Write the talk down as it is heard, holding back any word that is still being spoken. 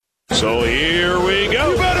So here we go.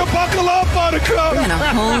 You better buckle up, Buttercup. Bringing a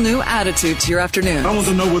whole new attitude to your afternoon. I want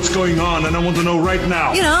to know what's going on, and I want to know right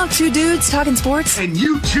now. You know, two dudes talking sports. And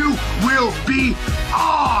you two will be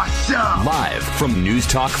awesome. Live from News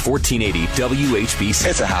Talk 1480 WHBC.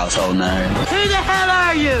 It's a household name. Who the hell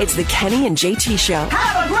are you? It's the Kenny and JT Show.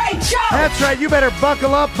 Have a great show. That's right. You better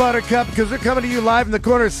buckle up, Buttercup, because they're coming to you live in the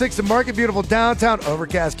corner of 6th and Market. Beautiful downtown,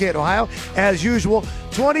 overcast Canton, Ohio. As usual,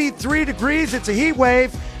 23 degrees. It's a heat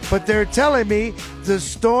wave, but they're telling me the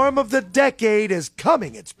storm of the decade is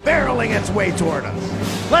coming. It's barreling its way toward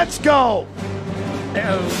us. Let's go.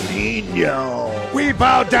 El Nino. We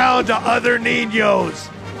bow down to other Ninos.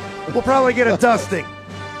 We'll probably get a dusting.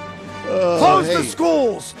 Close the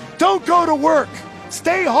schools. Don't go to work.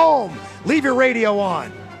 Stay home. Leave your radio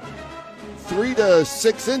on. 3 to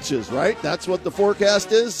 6 inches, right? That's what the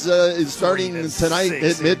forecast is. Is starting tonight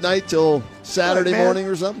at midnight till Saturday morning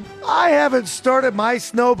or something. I haven't started my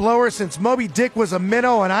snowblower since Moby Dick was a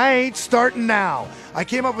minnow, and I ain't starting now. I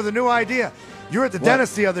came up with a new idea. You were at the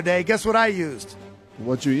dentist the other day. Guess what I used?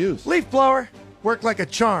 What'd you use? Leaf blower. Worked like a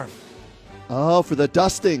charm. Oh, for the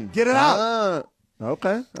dusting. Get it out.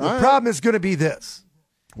 Okay. The problem is going to be this.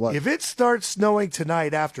 What? If it starts snowing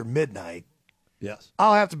tonight after midnight, yes,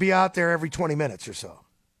 I'll have to be out there every 20 minutes or so.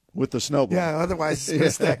 With the snowblower. Yeah, otherwise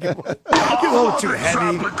it's going to get a little too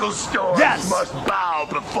heavy. Tropical storms must bow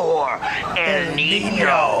before El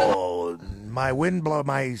Nino. My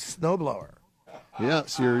snowblower.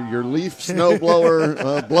 Yes, your leaf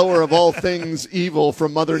snowblower, blower of all things evil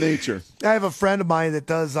from Mother Nature. I have a friend of mine that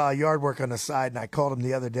does yard work on the side, and I called him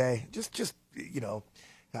the other day. Just you know,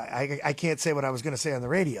 I can't say what I was going to say on the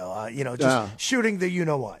radio. Shooting the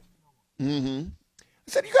you-know-what. Mm-hmm.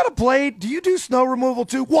 I said, you got a blade? Do you do snow removal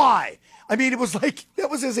too? Why? I mean, it was like,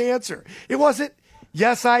 that was his answer. It wasn't,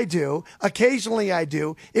 yes, I do. Occasionally I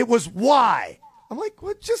do. It was why. I'm like,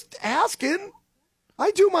 well, just asking.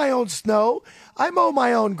 I do my own snow. I mow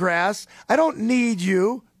my own grass. I don't need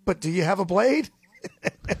you. But do you have a blade?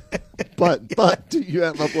 But do you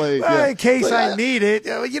have a blade? Well, yeah. in case I need it.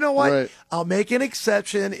 You know what? Right. I'll make an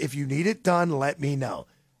exception. If you need it done, let me know.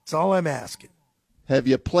 That's all I'm asking. Have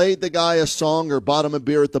you played the guy a song or bought him a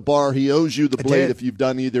beer at the bar? He owes you the blade if you've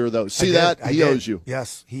done either of those. See that? He owes you.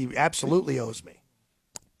 Yes, he absolutely owes me.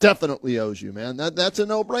 Definitely owes you, man. That's a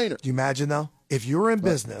no-brainer. Do you imagine, though? If you were in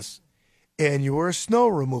business and you were a snow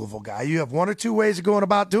removal guy, you have one or two ways of going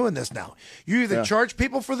about doing this now. You either charge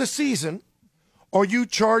people for the season or you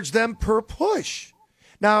charge them per push.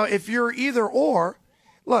 Now, if you're either or,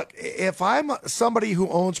 look, if I'm somebody who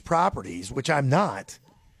owns properties, which I'm not,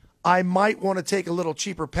 I might want to take a little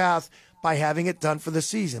cheaper path by having it done for the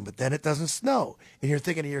season, but then it doesn't snow. And you're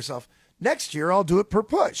thinking to yourself, next year I'll do it per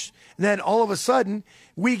push. And then all of a sudden,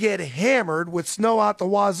 we get hammered with snow out the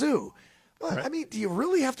wazoo. Well, right. I mean, do you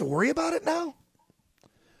really have to worry about it now?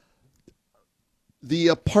 The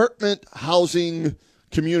apartment housing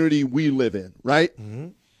community we live in, right? Mm-hmm.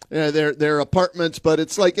 Yeah, they're apartments, but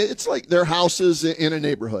it's like they're houses in a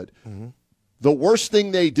neighborhood. Mm-hmm. The worst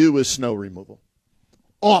thing they do is snow removal.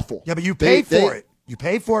 Awful. Yeah, but you pay for it. You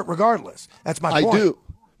pay for it regardless. That's my point. I do.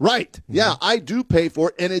 Right. Mm-hmm. Yeah, I do pay for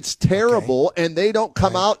it, and it's terrible, and they don't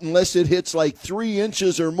come out unless it hits like 3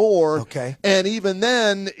 inches or more. Okay. And even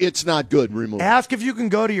then, it's not good removal. Ask if you can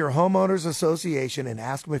go to your homeowners association and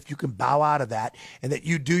ask them if you can bow out of that and that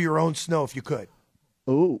you do your own snow if you could.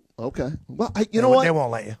 Oh, okay. Well, you know what? They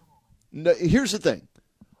won't let you. No, here's the thing.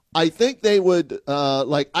 I think they would,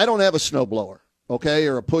 I don't have a snowblower, okay,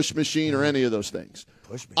 or a push machine or any of those things.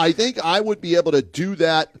 I think I would be able to do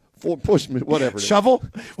that for push me, whatever. It is. Shovel?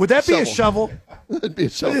 Would that be a shovel? It'd be a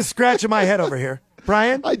shovel. I'm just scratching my head over here.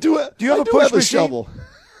 Brian? Do you have a push machine? Shovel.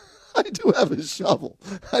 I do have a shovel.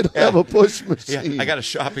 I don't have a push machine. Yeah, I got a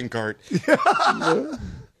shopping cart.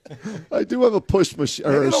 I do have a push machine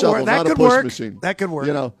or a shovel, not a push machine. That could work.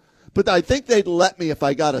 You know, but I think they'd let me if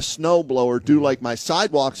I got a snow blower do like my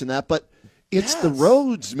sidewalks and that. But it's the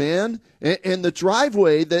roads, man, and the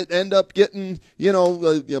driveway that end up getting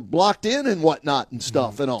blocked in and whatnot and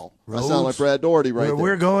stuff and all. Roads? I sound like Brad Doherty right there. Where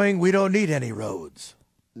we're going, we don't need any roads.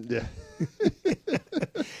 Yeah.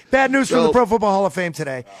 Bad news from the Pro Football Hall of Fame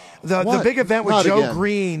today. The big event with Joe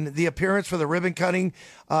Greene, the appearance for the ribbon cutting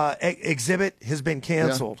exhibit has been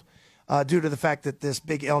canceled due to the fact that this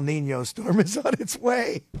big El Nino storm is on its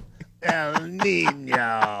way. El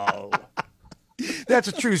Nino. That's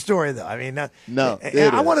a true story, though. I mean, no.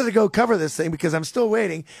 I wanted to go cover this thing because I'm still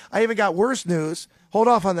waiting. I even got worse news. Hold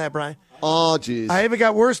off on that, Brian. Oh, geez. I even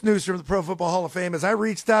got worse news from the Pro Football Hall of Fame as I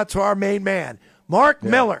reached out to our main man, Mark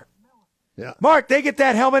Miller. Yeah. Mark, they get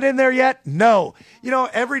that helmet in there yet? No. You know,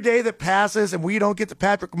 every day that passes and we don't get the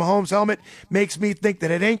Patrick Mahomes helmet makes me think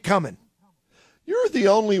that it ain't coming. You're the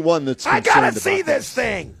only one that's I concerned gotta see about this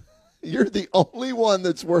thing. You're the only one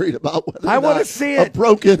that's worried about whether I or wanna not see a it.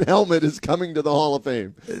 broken helmet is coming to the Hall of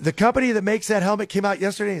Fame. The company that makes that helmet came out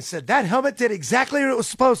yesterday and said that helmet did exactly what it was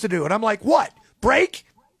supposed to do. And I'm like, what? Break?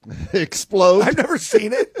 Explode? I've never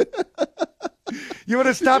seen it. You want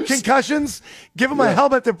to stop concussions? Give them a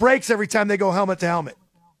helmet that breaks every time they go helmet to helmet.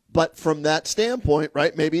 But from that standpoint,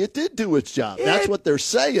 right, maybe it did do its job. That's what they're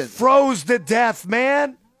saying. Froze to death,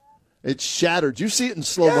 man. It shattered. You see it in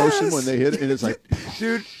slow motion when they hit it, and it's like,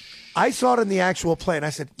 dude, I saw it in the actual play, and I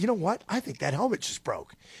said, you know what? I think that helmet just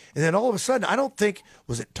broke. And then all of a sudden, I don't think,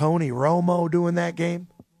 was it Tony Romo doing that game?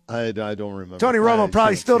 I don't remember. Tony Romo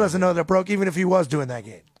probably still doesn't know that it broke, even if he was doing that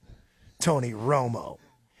game. Tony Romo.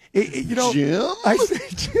 You know, Jim? I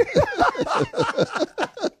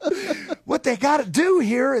what they got to do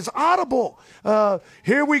here is audible.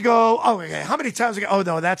 Here we go. Oh, okay. How many times ago? Oh,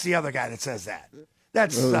 no, that's the other guy that says that.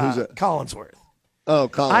 That's who's that? Collinsworth. Oh,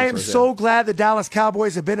 Collinsworth. I am so glad the Dallas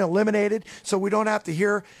Cowboys have been eliminated so we don't have to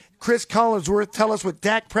hear Chris Collinsworth tell us what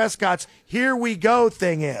Dak Prescott's here we go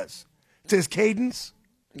thing is. It's his cadence.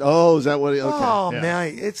 Oh, is that what he... Okay. Oh,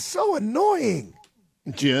 man, it's so annoying.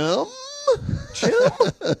 Jim?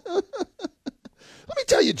 Let me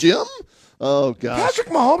tell you, Jim. Oh, gosh. Patrick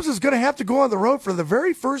Mahomes is going to have to go on the road for the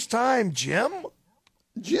very first time, Jim.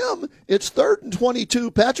 Jim, it's 3rd and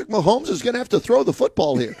 22. Patrick Mahomes is going to have to throw the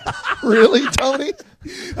football here. Really, Tony?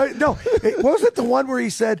 No, was it the one where he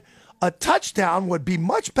said a touchdown would be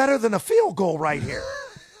much better than a field goal right here?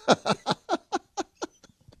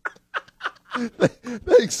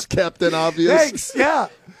 Thanks, Captain Obvious. Thanks, yeah.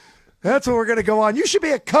 That's what we're going to go on. You should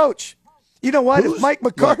be a coach. You know what? If Mike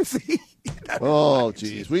McCarthy... Oh,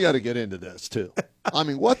 geez. We got to get into this, too. I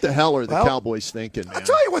mean, what the hell are the Cowboys thinking, man? I'll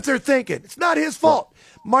tell you what they're thinking. It's not his fault.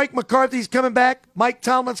 Mike McCarthy's coming back. Mike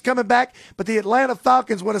Tomlin's coming back. But the Atlanta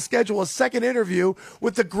Falcons want to schedule a second interview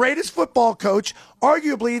with the greatest football coach,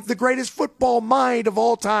 arguably the greatest football mind of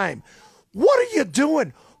all time. What are you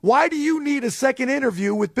doing? Why do you need a second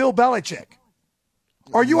interview with Bill Belichick?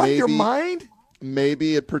 Are you out of your mind?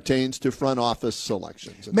 Maybe it pertains to front office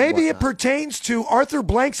selections. Maybe it pertains to Arthur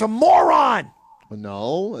Blank's a moron.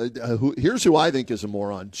 No. Here's who I think is a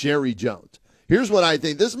moron, Jerry Jones. Here's what I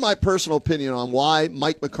think. This is my personal opinion on why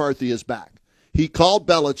Mike McCarthy is back. He called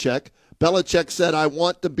Belichick. Belichick said, I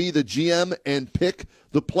want to be the GM and pick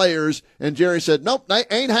the players. And Jerry said, nope,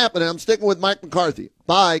 that ain't happening. I'm sticking with Mike McCarthy.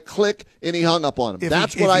 Bye, click, and he hung up on him.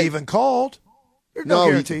 If he even called. There's no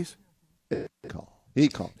guarantees. He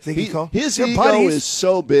called. Think he called? His They're ego buddies. is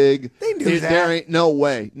so big. They knew that. There ain't no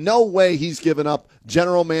way. No way he's given up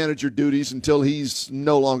general manager duties until he's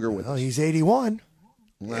no longer with us. He's 81.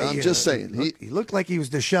 Well, I'm just saying. He looked like he was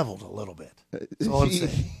disheveled a little bit. That's all I'm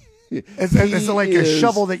saying. It's like a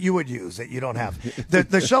shovel that you would use that you don't have.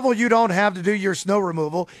 The shovel you don't have to do your snow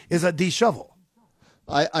removal is a de-shovel.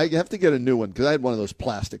 I have to get a new one because I had one of those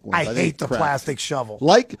plastic ones. I hate the plastic shovel.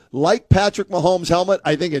 Like Patrick Mahomes' helmet,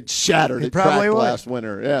 I think it shattered. It probably cracked would. last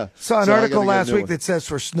winter. Yeah. Saw an I article gotta get a last new week one. that says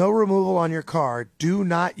for snow removal on your car, do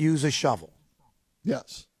not use a shovel.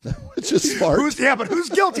 Yes. It's just smart. But who's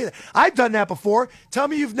guilty? I've done that before. Tell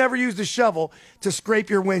me you've never used a shovel to scrape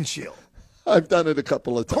your windshield. I've done it a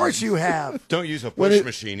couple of times. Of course you have. Don't use a push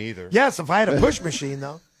machine either. Yes, if I had a push machine,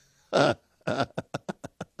 though.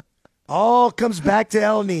 All comes back to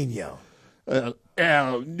El Nino.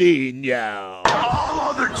 El Nino. All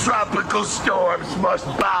other tropical storms must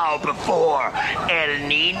bow before El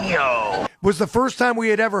Nino. Was the first time we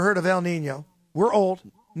had ever heard of El Nino. We're old.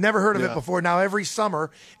 Never heard of it before. Now every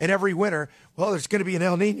summer and every winter, well, there's going to be an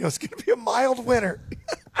El Nino. It's going to be a mild winter.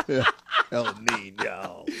 El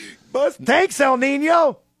Nino. But thanks, El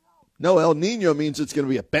Nino. No, El Nino means it's going to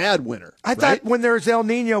be a bad winter. I thought when there's El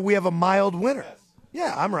Nino, we have a mild winter.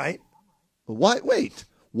 Yeah, I'm right.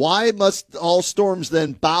 Why must all storms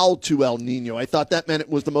then bow to El Nino? I thought that meant it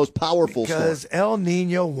was the most powerful storm. Because El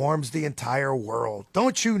Nino warms the entire world.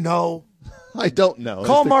 Don't you know? I don't know.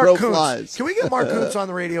 Call Mark Kuntz. Flies. Can we get Mark Kuntz on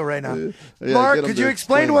the radio right now? Yeah, Mark, could you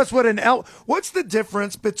explain to us what's the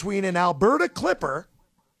difference between an Alberta Clipper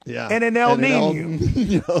and an El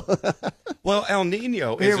Nino? Well, El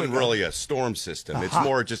Nino isn't really a storm system. It's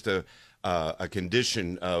more just a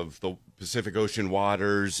condition of the Pacific Ocean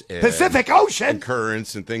waters, and Pacific Ocean and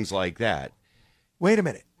currents and things like that. Wait a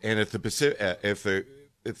minute. And if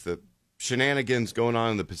the shenanigans going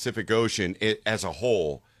on in the Pacific Ocean as a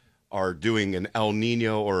whole are doing an El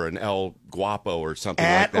Nino or an El Guapo or something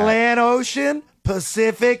like that. Atlantic Ocean,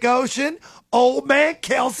 Pacific Ocean, Old Man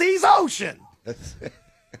Kelsey's Ocean.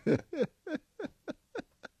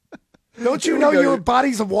 Don't you know your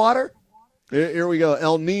bodies of water? Here we go.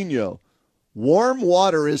 El Nino. Warm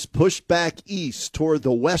water is pushed back east toward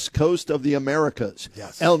the west coast of the Americas.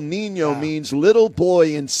 Yes. El Nino means little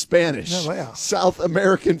boy in Spanish. Oh, yeah. South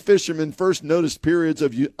American fishermen first noticed periods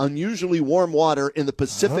of unusually warm water in the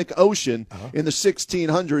Pacific Ocean in the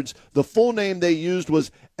 1600s. The full name they used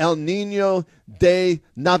was El Nino de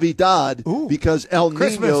Navidad because El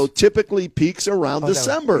Christmas. Nino typically peaks around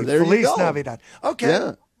December. There Feliz you go. Navidad. Okay.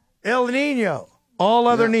 Yeah. El Nino. All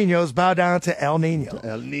other Ninos bow down to El Nino.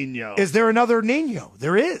 El Nino. Is there another Nino?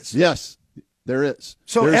 There is. Yes, there is.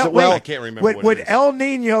 So There's wait, I can't remember what would it is. El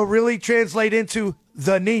Nino really translate into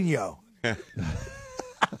the Nino?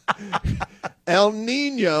 El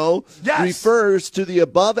Nino Yes. refers to the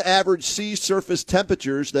above-average sea surface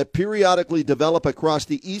temperatures that periodically develop across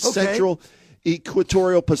the east-central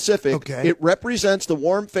equatorial Pacific. Okay. It represents the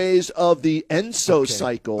warm phase of the ENSO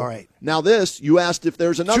cycle. All right. Now this, you asked if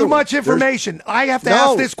there's another Too one. much information. I have to No.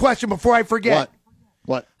 ask this question before I forget.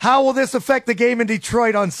 What? How will this affect the game in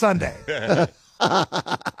Detroit on Sunday?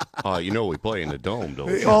 You know we play in the dome,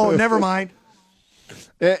 don't we? Oh, never mind.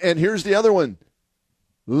 And here's the other one.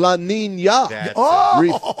 La Nina. That's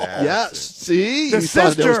Yes. See? The You thought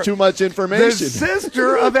there sister- was too much The information.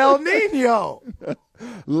 sister of El Nino.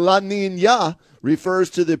 La Nina refers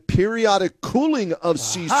to the periodic cooling of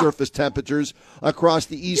sea surface temperatures across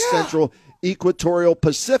the east-central equatorial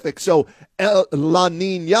Pacific. So La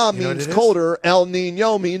Nina what means it is? colder. El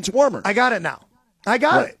Nino means warmer. I got it now. I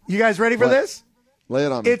got What? it. You guys ready for What? this? Lay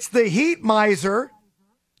it on me. It's the Heat Miser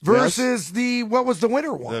versus what was the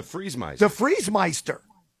winter one? The freeze miser. The Freeze Meister.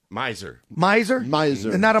 Miser. Miser?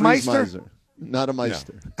 Miser. Not a Freeze Meister? Not a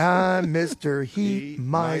Meister. I'm Mr. Heat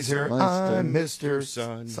Miser. Meister. I'm Mr.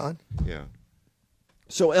 Son. Son. Yeah.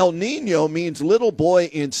 So El Nino means little boy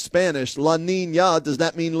in Spanish. La Nina, does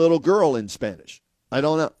that mean little girl in Spanish? I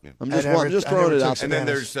don't know. I'm just I throwing never it out. took And then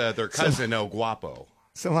Spanish. there's their cousin El Guapo.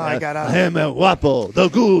 Somehow I got out. am a guapo, the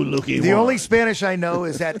good-looking The only Spanish I know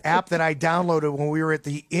is that app that I downloaded when we were at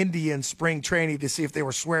the Indian spring training to see if they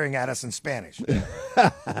were swearing at us in Spanish.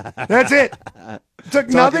 That's it. Took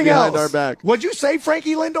nothing behind else. our back. What'd you say,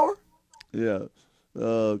 Frankie Lindor? Yeah.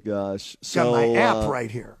 Oh, gosh. Got So, my app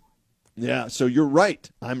right here. Yeah, so you're right.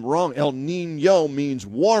 I'm wrong. El Nino means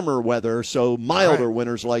warmer weather, so milder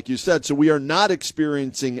winters, like you said. So we are not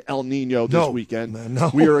experiencing El Nino this weekend.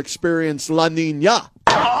 No. We are experiencing La Nina.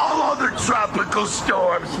 All other tropical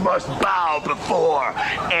storms must bow before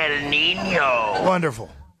El Nino. Wonderful.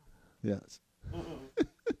 Yes.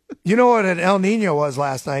 You know what an El Nino was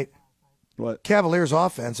last night? What? Cavaliers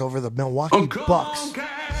offense over the Milwaukee Bucks.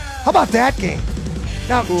 How about that game?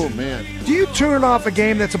 Now, Oh, man. do you turn off a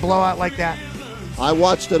game that's a blowout like that? I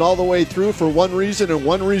watched it all the way through for one reason and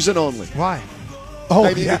one reason only. Why? Oh,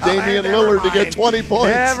 I needed Damian never Lillard to mind. get 20 points.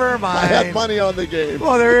 Never mind. I had money on the game.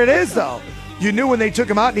 Well, there it is, though. You knew when they took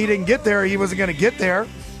him out and he didn't get there, he wasn't going to get there.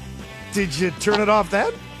 Did you turn it off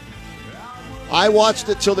then? I watched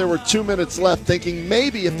it till there were 2 minutes left, thinking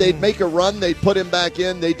maybe if they'd make a run, they'd put him back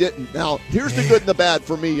in. They didn't. Now, here's the good and the bad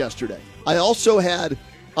for me yesterday. I also had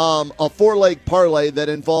a four-leg parlay that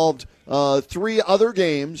involved 3 other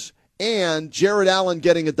games and Jared Allen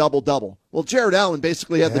getting a double-double. Well, Jared Allen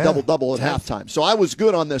basically had the double-double at halftime. So I was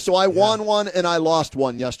good on this. So I won one and I lost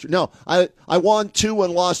one yesterday. No, I won 2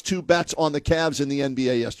 and lost 2 bets on the Cavs in the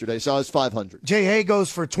NBA yesterday. So I was 500. Jay Hay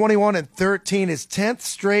goes for 21 and 13, his 10th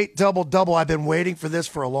straight double-double. I've been waiting for this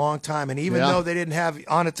for a long time, and even though they didn't have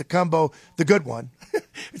Antetokounmpo, the good one,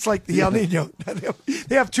 it's like the El Nino.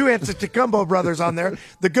 They have 2 Antetokounmpo brothers on there,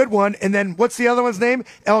 the good one, and then what's the other one's name?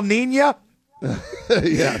 El Nino?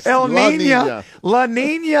 Yes. El La Nino. La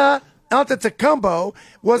Nina Antetokounmpo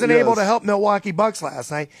wasn't able to help Milwaukee Bucks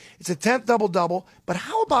last night. It's a 10th double-double, but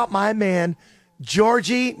how about my man,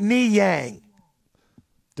 Georgie Niang?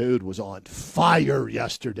 Dude was on fire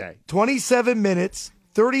yesterday. 27 minutes,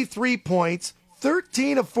 33 points,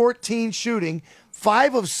 13 of 14 shooting,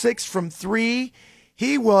 5 of 6 from 3.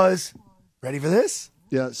 He was, ready for this?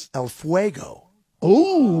 Yes. El Fuego.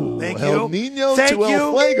 Ooh. Thank you. El Nino Thank to you.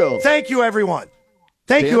 El Fuego. Thank you, everyone.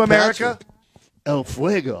 Thank Dan you, America. Patrick. El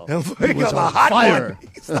Fuego. El Fuego, He was the on hot fire.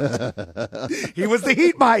 one. He was the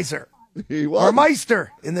Heat Miser. He Or was.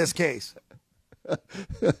 Meister in this case.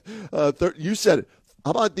 You said it.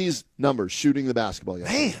 How about these numbers shooting the basketball?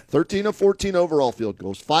 Yesterday? Man. 13 of 14 overall field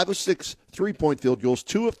goals, 5 of 6 3-point field goals,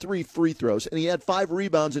 2 of 3 free throws, and he had 5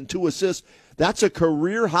 rebounds and 2 assists. That's a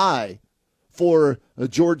career high for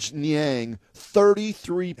George Niang,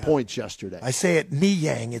 33 points yesterday. I say it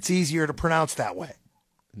Niang. It's easier to pronounce that way.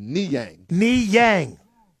 Niang. Niang.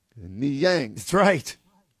 Niang. That's right.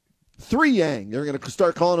 Three Yang. They're going to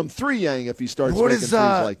start calling him Three Yang if he starts What making is threes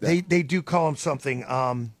like that. they do call him something.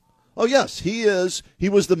 Oh, yes, he is. He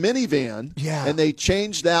was the minivan, Yeah. and they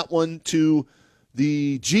changed that one to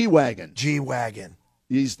the G-Wagon. G-Wagon.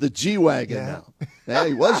 He's the G-Wagon Yeah. now. Yeah,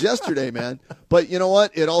 he was yesterday, man. But you know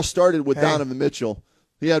what? It all started with Donovan Mitchell.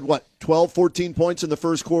 He had, 12, 14 points in the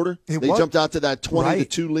first quarter? They jumped out to that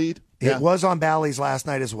 20-2 lead. Yeah. It was on Bally's last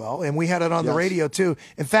night as well, and we had it on the radio, too.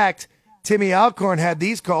 In fact, Timmy Alcorn had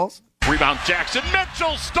these calls. Rebound Jackson.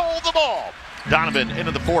 Mitchell stole the ball. Donovan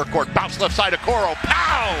into the forecourt. Bounce left side of Coro.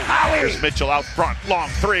 Pow! Here's Mitchell out front. Long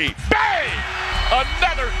three. Bang!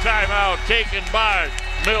 Another timeout taken by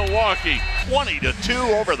Milwaukee.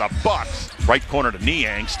 20-2 over the Bucks. Right corner to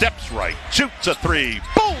Niang. Steps right. Shoots a three.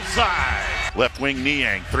 Bullseye! Left wing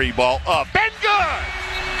Niang. Three ball up. And good!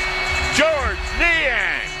 George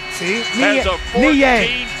Niang has a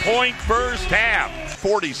 14-point first half.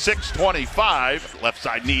 46-25. Left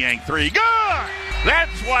side Niang three. Good!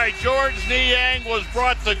 That's why George Niang was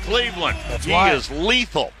brought to Cleveland. He is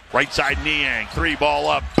lethal. Right side Niang. Three ball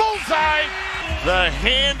up. Bullseye! The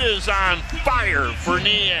hand is on fire for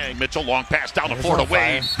Niang. Mitchell long pass down the floor to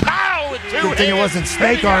Wade. Pow! With two Good thing it wasn't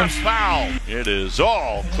snake arms. Foul. It is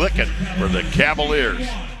all clicking for the Cavaliers.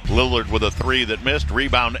 Lillard with a three that missed.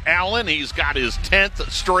 Rebound Allen. He's got his 10th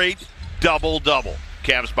straight double-double.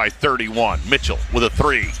 Cavs by 31. Mitchell with a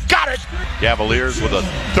three. Got it! Cavaliers with a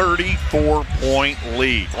 34-point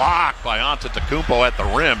lead. Blocked by Antetokounmpo at the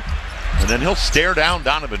rim. And then he'll stare down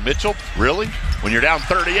Donovan Mitchell. Really? When you're down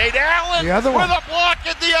 38, Allen with a block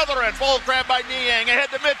at the other end. Ball grabbed by Niang. Ahead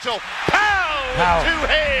to Mitchell. Pow! With two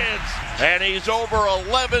hands. And he's over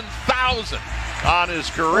 11,000 on his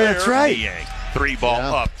career. That's right. Niang. Three ball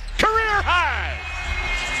up. Career high.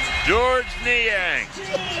 George Niang,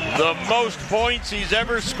 the most points he's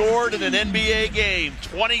ever scored in an NBA game,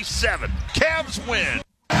 27. Cavs win.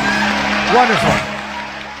 Wonderful.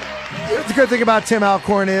 The good thing about Tim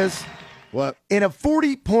Alcorn is, what? In a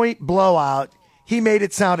 40-point blowout, he made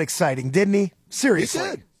it sound exciting, didn't he? Seriously. He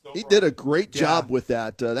did. He did a great job with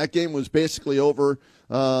that. That game was basically over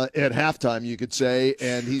at halftime, you could say,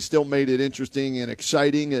 and he still made it interesting and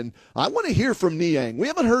exciting. And I want to hear from Niang. We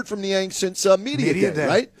haven't heard from Niang since Media Day,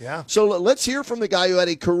 right? Yeah. So let's hear from the guy who had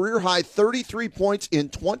a career-high 33 points in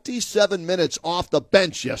 27 minutes off the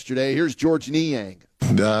bench yesterday. Here's George Niang.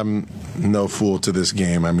 I'm no fool to this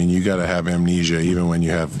game. I mean, you got to have amnesia even when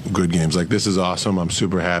you have good games. Like, this is awesome. I'm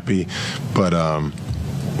super happy. But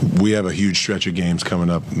we have a huge stretch of games coming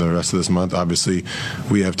up the rest of this month. Obviously,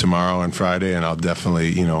 we have tomorrow and Friday, and I'll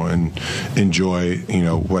definitely, enjoy,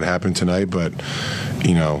 what happened tonight. But,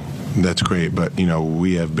 that's great. But,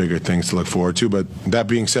 we have bigger things to look forward to. But that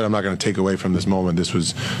being said, I'm not going to take away from this moment. This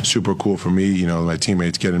was super cool for me, my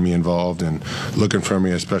teammates getting me involved and looking for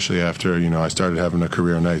me, especially after, I started having a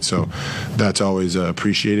career night. So that's always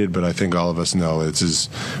appreciated. But I think all of us know this is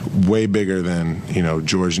way bigger than,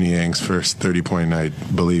 George Niang's first 30-point night,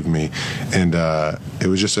 believe me. And it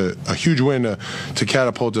was just a huge win to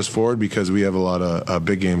catapult us forward because we have a lot of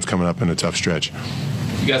big games coming up in a tough stretch.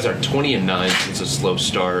 You guys are 20-9 since a slow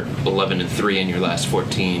start, 11-3 in your last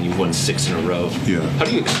 14. You've won 6 in a row. Yeah. How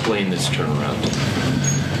do you explain this turnaround?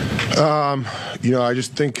 I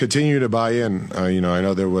just think continue to buy in. I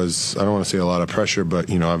know there was, I don't want to say a lot of pressure, but,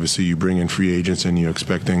 obviously you bring in free agents and you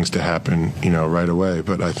expect things to happen, right away.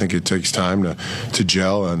 But I think it takes time to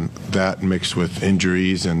gel, and that mixed with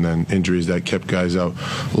injuries and then injuries that kept guys out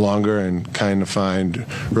longer and kind of find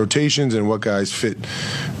rotations and what guys fit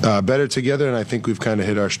better together. And I think we've kind of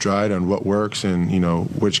hit our stride on what works and,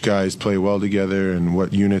 which guys play well together and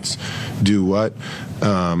what units do what.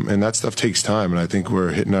 And that stuff takes time, and I think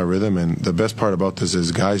we're hitting our rhythm. And the best part about this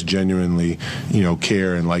is guys genuinely,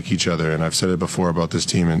 care and like each other. And I've said it before about this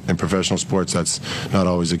team in professional sports, that's not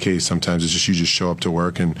always the case. Sometimes it's just you just show up to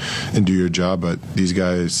work and do your job. But these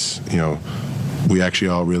guys, we actually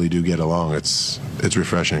all really do get along. It's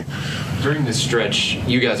refreshing. During this stretch,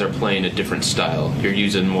 you guys are playing a different style. You're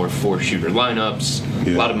using more four-shooter lineups,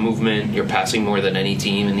 a lot of movement. You're passing more than any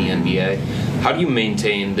team in the NBA. How do you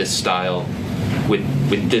maintain this style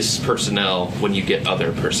with this personnel when you get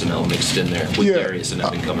other personnel mixed in there with Darius and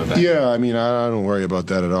Evan coming back? Yeah, I mean, I don't worry about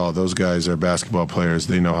that at all. Those guys are basketball players.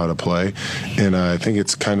 They know how to play. And I think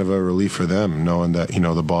it's kind of a relief for them knowing that,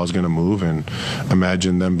 the ball's going to move, and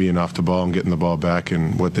imagine them being off the ball and getting the ball back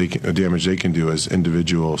and what the damage they can do as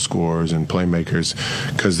individual scorers and playmakers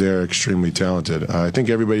because they're extremely talented. I think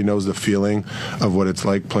everybody knows the feeling of what it's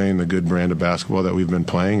like playing the good brand of basketball that we've been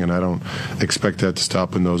playing, and I don't expect that to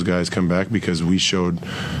stop when those guys come back because we showed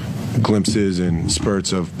glimpses and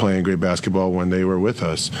spurts of playing great basketball when they were with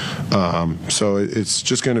us. So it's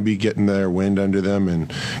just going to be getting their wind under them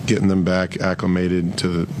and getting them back acclimated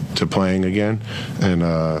to playing again. And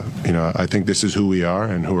I think this is who we are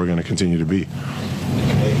and who we're going to continue to be.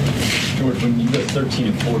 George, when you go 13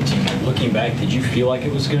 and 14, looking back, did you feel like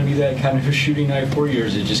it was going to be that kind of a shooting night for you, or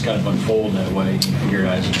is it just kind of unfold that way in your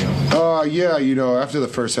eyes? Yeah, after the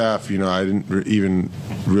first half, I didn't even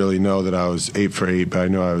really know that I was 8 for 8, but I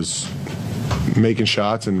knew I was making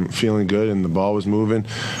shots and feeling good, and the ball was moving.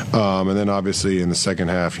 And then obviously in the second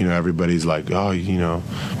half, everybody's like, oh,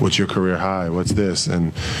 what's your career high? What's this?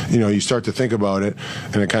 And, you start to think about it,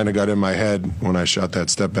 and it kind of got in my head when I shot that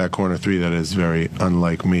step back corner three that is very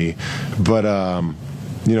unlike me. But, I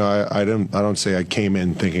don't say I came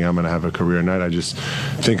in thinking I'm going to have a career night. I just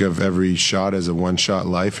think of every shot as a one-shot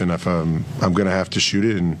life, and if I'm going to have to shoot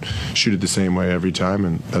it and shoot it the same way every time,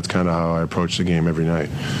 and that's kind of how I approach the game every night,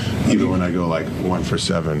 even when I go like 1 for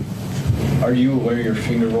 7. Are you aware your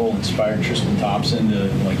finger roll inspired Tristan Thompson to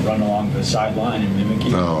run along the sideline and mimic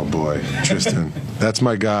you? Oh boy, Tristan, that's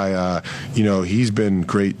my guy. He's been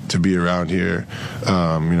great to be around here.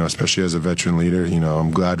 Especially as a veteran leader.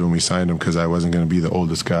 I'm glad when we signed him because I wasn't going to be the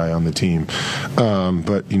oldest guy on the team.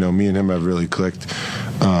 But me and him have really clicked.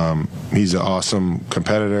 He's an awesome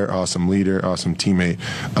competitor, awesome leader, awesome teammate,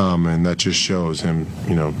 and that just shows him,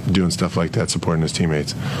 doing stuff like that, supporting his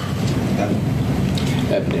teammates.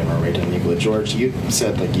 Evan Dammer, right down Nicola. George, you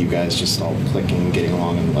said you guys just all clicking, getting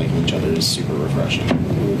along, and liking each other is super refreshing.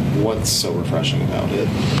 What's so refreshing about it?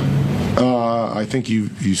 I think you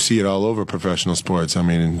see it all over professional sports. I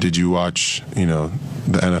mean, did you watch the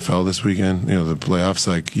NFL this weekend? The playoffs,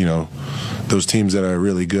 those teams that are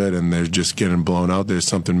really good and they're just getting blown out. There's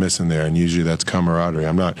something missing there, and usually that's camaraderie.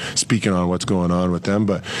 I'm not speaking on what's going on with them,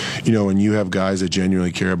 but when you have guys that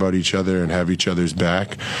genuinely care about each other and have each other's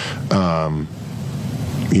back.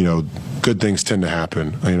 Good things tend to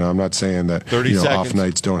happen. I'm not saying that off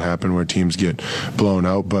nights don't happen where teams get blown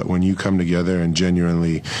out, but when you come together and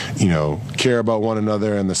genuinely, care about one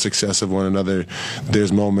another and the success of one another,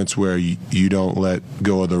 there's moments where you don't let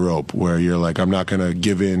go of the rope, where you're like, I'm not going to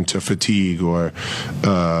give in to fatigue or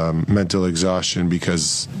mental exhaustion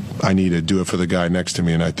because I need to do it for the guy next to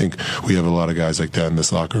me. And I think we have a lot of guys like that in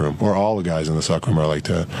this locker room, or all the guys in this locker room are like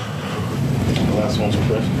that. The last one's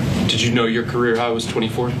Chris. Did you know your career high was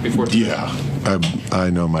 24 before? Yeah, I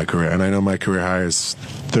know my career, and I know my career high is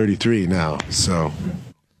 33 now. So,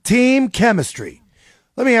 team chemistry.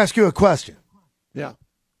 Let me ask you a question. Yeah,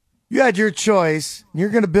 you had your choice. You're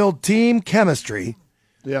going to build team chemistry.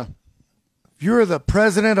 Yeah, if you're the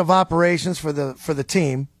president of operations for the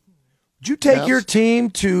team, would you take your team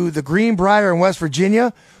to the Greenbrier in West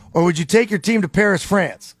Virginia, or would you take your team to Paris,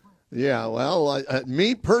 France? Yeah, well,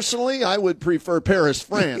 me personally, I would prefer Paris,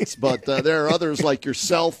 France, but there are others like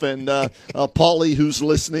yourself and Paulie who's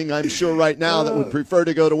listening, I'm sure right now, that would prefer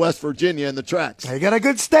to go to West Virginia in the tracks. You got a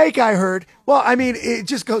good steak, I heard. Well, I mean, it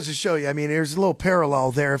just goes to show you. I mean, there's a little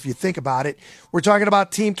parallel there if you think about it. We're talking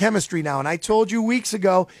about team chemistry now, and I told you weeks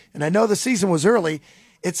ago, and I know the season was early,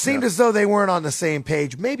 it seemed as though they weren't on the same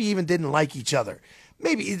page, maybe even didn't like each other.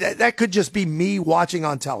 Maybe that could just be me watching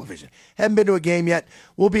on television. Haven't been to a game yet.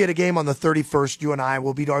 We'll be at a game on the 31st. You and I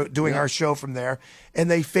will be doing our show from there. And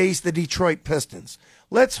they face the Detroit Pistons.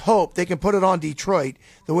 Let's hope they can put it on Detroit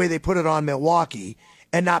the way they put it on Milwaukee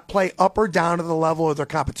and not play up or down to the level of their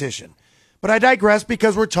competition. But I digress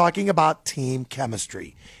because we're talking about team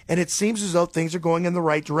chemistry. And it seems as though things are going in the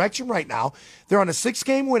right direction right now. They're on a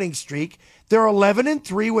 6-game winning streak. They're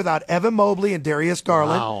 11-3 without Evan Mobley and Darius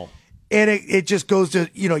Garland. Wow. And it just goes to,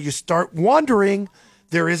 you start wondering,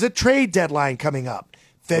 there is a trade deadline coming up,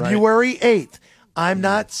 February 8th. I'm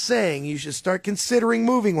not saying you should start considering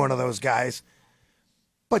moving one of those guys,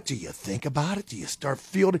 but do you think about it? Do you start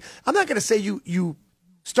fielding? I'm not going to say you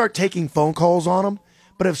start taking phone calls on them,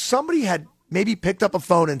 but if somebody had maybe picked up a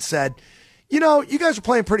phone and said, you guys are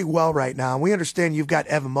playing pretty well right now, and we understand you've got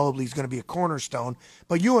Evan Mobley, he's going to be a cornerstone,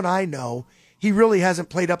 but you and I know he really hasn't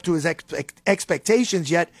played up to his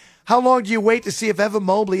expectations yet. How long do you wait to see if Evan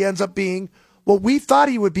Mobley ends up being what we thought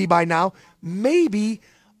he would be by now, maybe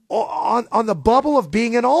on the bubble of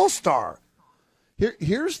being an all-star?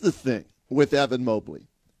 Here's the thing with Evan Mobley.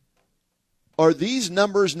 Are these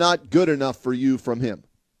numbers not good enough for you from him?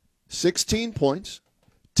 16 points,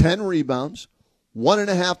 10 rebounds,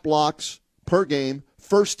 1.5 blocks per game,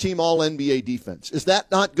 first-team All-NBA defense. Is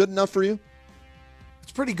that not good enough for you?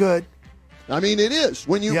 It's pretty good. I mean, it is.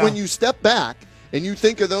 When you step back and you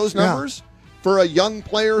think of those numbers for a young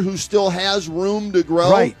player who still has room to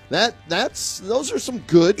grow, right? Those are some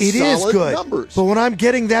good, solid is good numbers. But when I'm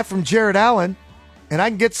getting that from Jared Allen, and I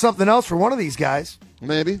can get something else for one of these guys.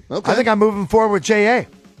 Maybe. Okay. I think I'm moving forward with J.A.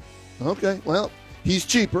 Okay. Well, he's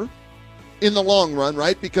cheaper in the long run,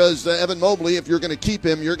 right? Because Evan Mobley, if you're going to keep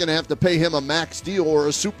him, you're going to have to pay him a max deal or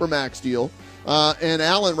a super max deal. And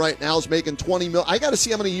Allen right now is making $20 million. I got to see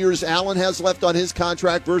how many years Allen has left on his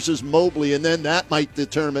contract versus Mobley, and then that might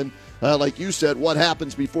determine, like you said, what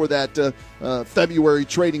happens before that February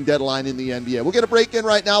trading deadline in the NBA. We'll get a break in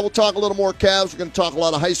right now. We'll talk a little more Cavs. We're going to talk a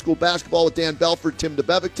lot of high school basketball with Dan Belfort, Tim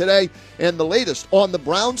DeBevick today, and the latest on the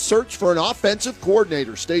Browns' search for an offensive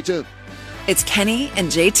coordinator. Stay tuned. It's Kenny and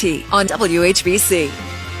JT on WHBC.